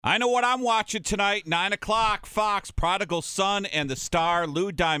I know what I'm watching tonight, 9 o'clock, Fox, Prodigal Son and the Star,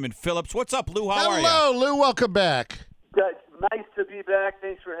 Lou Diamond Phillips. What's up, Lou? How are you? Hello, Lou. Welcome back. Nice to be back.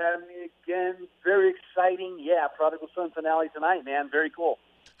 Thanks for having me again. Very exciting. Yeah, Prodigal Son finale tonight, man. Very cool.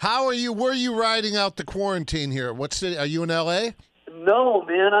 How are you? Where are you riding out the quarantine here? What city? Are you in L.A.? No,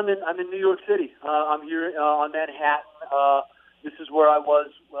 man. I'm in New York City. I'm here on Manhattan. This is where I was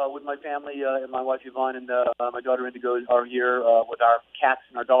with my family, and my wife Yvonne and my daughter Indigo are here with our cats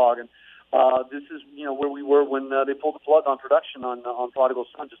and our dog. And this is where we were when they pulled the plug on production on Prodigal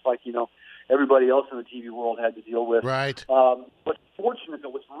Son, just like everybody else in the TV world had to deal with. Right.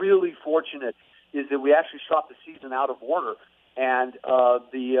 What's really fortunate is that we actually shot the season out of order. And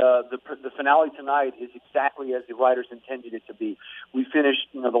the finale tonight is exactly as the writers intended it to be. We finished,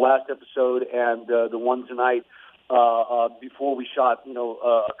 the last episode and the one tonight before we shot,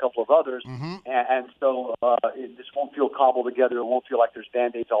 a couple of others, and so this won't feel cobbled together. It won't feel like there's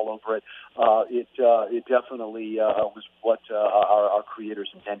Band-Aids all over it. It definitely was what our creators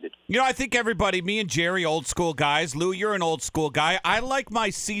intended. I think everybody, me and Jerry, old school guys. Lou, you're an old school guy. I like my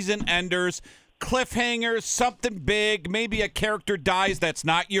season enders. Cliffhangers, something big, maybe a character dies that's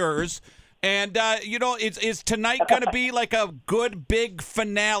not yours. And, is tonight going to be like a good big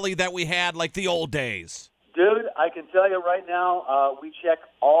finale that we had like the old days? Dude, I can tell you right now, we check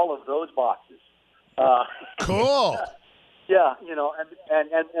all of those boxes. Cool. Yeah,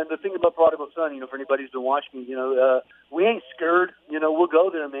 and the thing about Prodigal Son, for anybody who's been watching, we ain't scared. We'll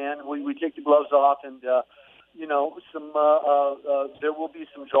go there, man. We take the gloves off and, there will be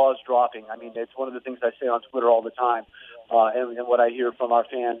some jaws dropping. I mean, it's one of the things I say on Twitter all the time, and what I hear from our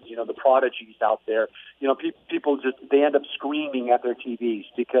fans, the prodigies out there. People they end up screaming at their TVs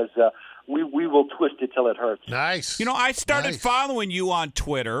because we will twist it till it hurts. Nice. I started following you on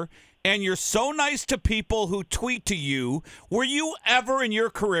Twitter, and you're so nice to people who tweet to you. Were you ever in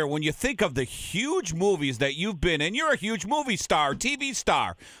your career, when you think of the huge movies that you've been in, you're a huge movie star, TV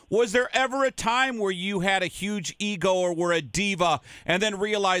star, was there ever a time where you had a huge ego or were a diva and then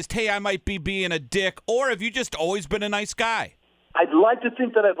realized, hey, I might be being a dick, or have you just always been a nice guy? I'd like to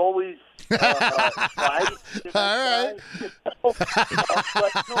think that I've always tried. All right. But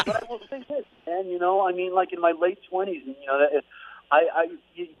I will say this, man. Like in my late 20s, and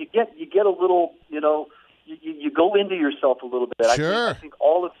you get a little, you go into yourself a little bit. Sure. I think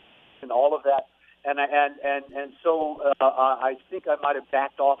all of that, and so I think I might have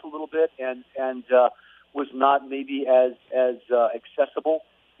backed off a little bit and was not maybe as accessible,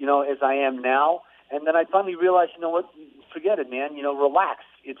 as I am now. And then I finally realized, forget it, man. Relax.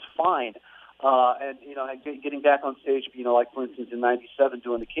 It's fine. And getting back on stage, like for instance in '97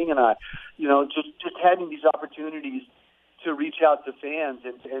 doing The King and I, just having these opportunities to reach out to fans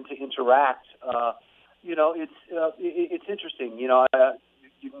and to interact. It's interesting. You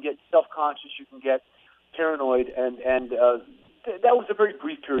can get self-conscious, you can get paranoid, and that was a very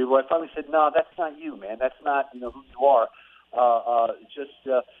brief period where I finally said, no, that's not you, man. That's not who you are.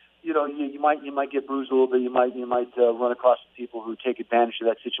 You might get bruised a little bit. You might run across people who take advantage of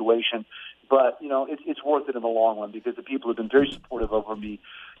that situation. But it's worth it in the long run because the people have been very supportive over me.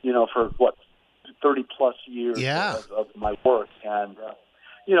 For 30 plus years of my work, and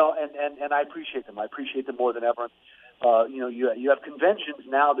and I appreciate them. I appreciate them more than ever. You have conventions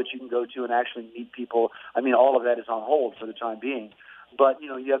now that you can go to and actually meet people. I mean, all of that is on hold for the time being. But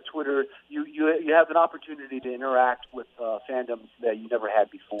you have Twitter. You have an opportunity to interact with fandoms that you never had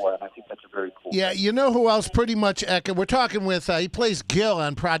before, and I think that's a very cool. Yeah, thing. who else pretty much echo? We're talking with he plays Gil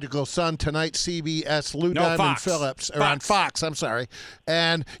on Prodigal Son tonight. CBS Lou Diamond Fox. Phillips or on Fox. I'm sorry.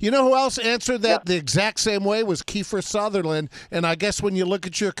 And who else answered that the exact same way was Kiefer Sutherland. And I guess when you look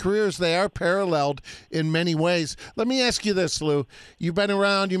at your careers, they are paralleled in many ways. Let me ask you this, Lou. You've been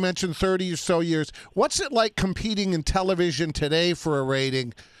around. You mentioned 30 or so years. What's it like competing in television today for a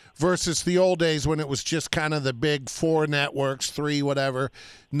rating versus the old days when it was just kind of the big 4 networks, 3, whatever?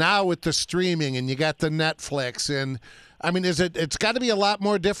 Now with the streaming and you got the Netflix, and I mean, it's got to be a lot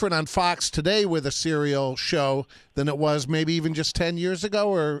more different on Fox today with a serial show than it was maybe even just 10 years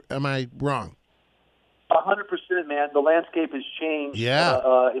ago, or am I wrong? 100%, man. The landscape has changed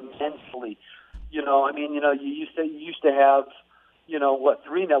immensely. You used to have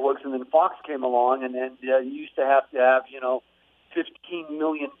 3 networks, and then Fox came along, and then you used to have 15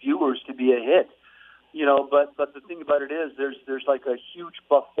 million viewers to be a hit. But the thing about it is there's like a huge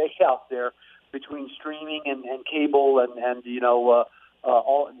buffet out there between streaming and cable and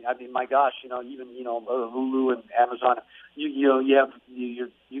all. I mean, my gosh, even Hulu and Amazon. You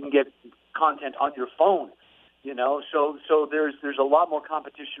can get content on your phone. So there's a lot more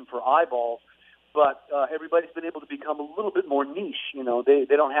competition for eyeballs. but everybody's been able to become a little bit more niche. You know, they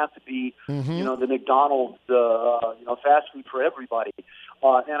don't have to be, you know, the McDonald's, you know, fast food for everybody.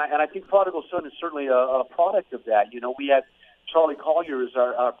 And I think Prodigal Son is certainly a product of that. You know, we had Charlie Collier as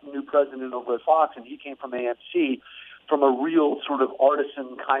our new president over at Fox, and he came from AMC, from a real sort of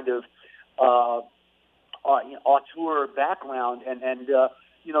artisan kind of auteur background, and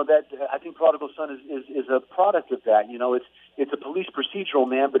you know, that I think Prodigal Son is a product of that. You know, it's a police procedural,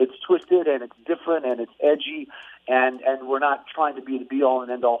 man, but it's twisted and it's different and it's edgy, and we're not trying to be the be all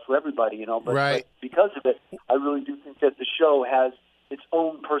and end all for everybody, you know. But, right. but because of it, I really do think that the show has its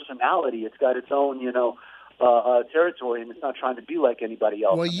own personality. It's got its own, you know, territory, and it's not trying to be like anybody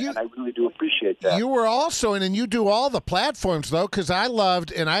else. Well, and I really do appreciate that. You were also in, and you do all the platforms, though, because I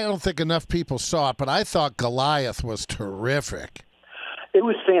loved, and I don't think enough people saw it, but I thought Goliath was terrific. It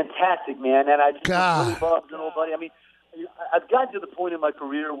was fantastic, man, and I just God. really loved nobody. I mean, I've gotten to the point in my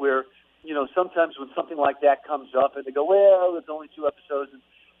career where, you know, sometimes when something like that comes up, and they go, "Well, there's only 2 episodes," and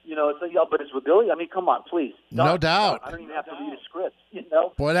you know, it's like, "Yeah, but it's with Billy." I mean, come on, please. No doubt. I don't even have to read a script, you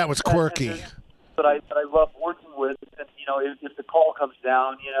know. Boy, that was quirky. But I love working with, and you know, if the call comes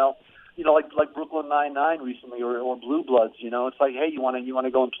down, you know, like Brooklyn Nine-Nine recently, or Blue Bloods, you know, it's like, hey, you want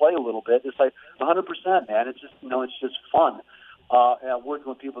to go and play a little bit? It's like 100%, man. It's just, you know, it's just fun. Working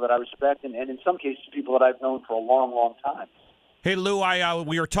with people that I respect, and in some cases, people that I've known for a long, long time. Hey, Lou,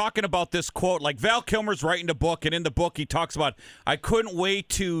 we were talking about this quote. Like, Val Kilmer's writing a book, and in the book he talks about, I couldn't wait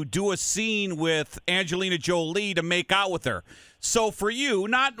to do a scene with Angelina Jolie to make out with her. So for you,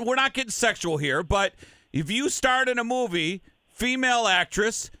 we're not getting sexual here, but if you start in a movie, female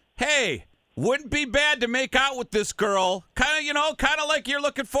actress, hey, wouldn't be bad to make out with this girl. Kind of like you're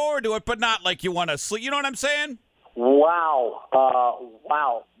looking forward to it, but not like you want to sleep. You know what I'm saying? Wow,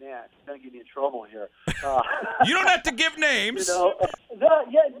 man, it's gonna get me in trouble here. You don't have to give names. You know,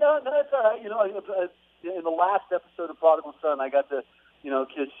 no, that's all right. You know, in the last episode of Prodigal Son, I got to, you know,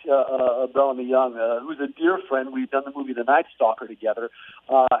 kiss Bellamy Young, who's a dear friend. We've done the movie The Night Stalker together,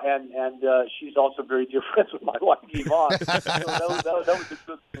 and she's also very dear friends with my wife Yvonne. So that was a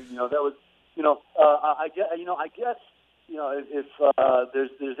good thing. You know, that was, you know, I guess. You know, if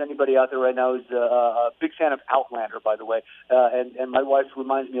there's anybody out there right now who's a big fan of Outlander, by the way, and my wife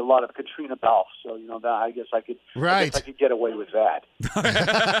reminds me a lot of Katrina Balfe, so you know that I guess I could get away with that.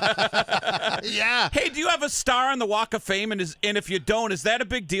 Yeah. Hey, do you have a star on the Walk of Fame? And if you don't, is that a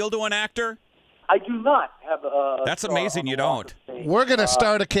big deal to an actor? I do not have a. That's amazing. You don't. We're gonna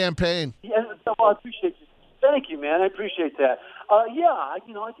start a campaign. Yeah, I appreciate you. Thank you, man. I appreciate that. Yeah, I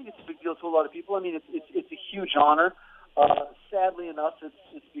think it's a big deal to a lot of people. I mean, it's a huge honor. Sadly enough,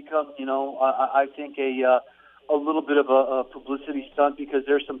 it's become, you know, I think a little bit of a publicity stunt, because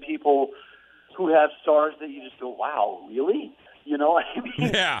there's some people who have stars that you just go, wow, really? You know, I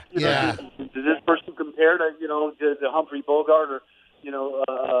mean, yeah. Does this person compare to, you know, to Humphrey Bogart, or, you know,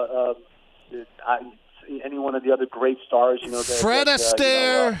 any one of the other great stars, you know? Fred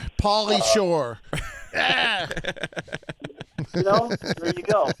Astaire, Pauly Shore. Yeah. You know, there you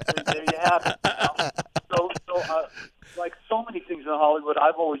go. There you have it. You know? So, like so many things in Hollywood,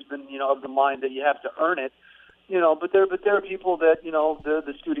 I've always been, you know, of the mind that you have to earn it, you know. But there are people that, you know,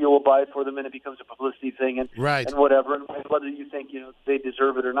 the studio will buy it for them, and it becomes a publicity thing, and right. and whatever. And whether you think, you know, they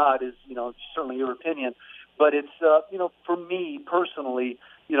deserve it or not is, you know, certainly your opinion. But it's, you know, for me personally,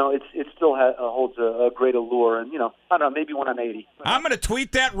 you know, it still holds a great allure. And, you know, I don't know, maybe when I'm 80. I'm going to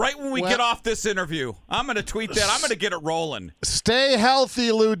tweet that right when we get off this interview. I'm going to tweet that. I'm going to get it rolling. Stay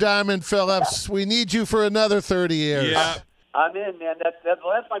healthy, Lou Diamond Phillips. We need you for another 30 years. Yeah. I'm in, man. That's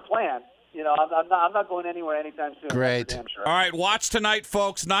my plan. You know, I'm not going anywhere anytime soon. Great. Damn sure. All right, watch tonight,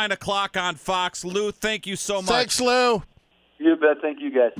 folks, 9 o'clock on Fox. Lou, thank you so much. Thanks, Lou. You bet. Thank you, guys.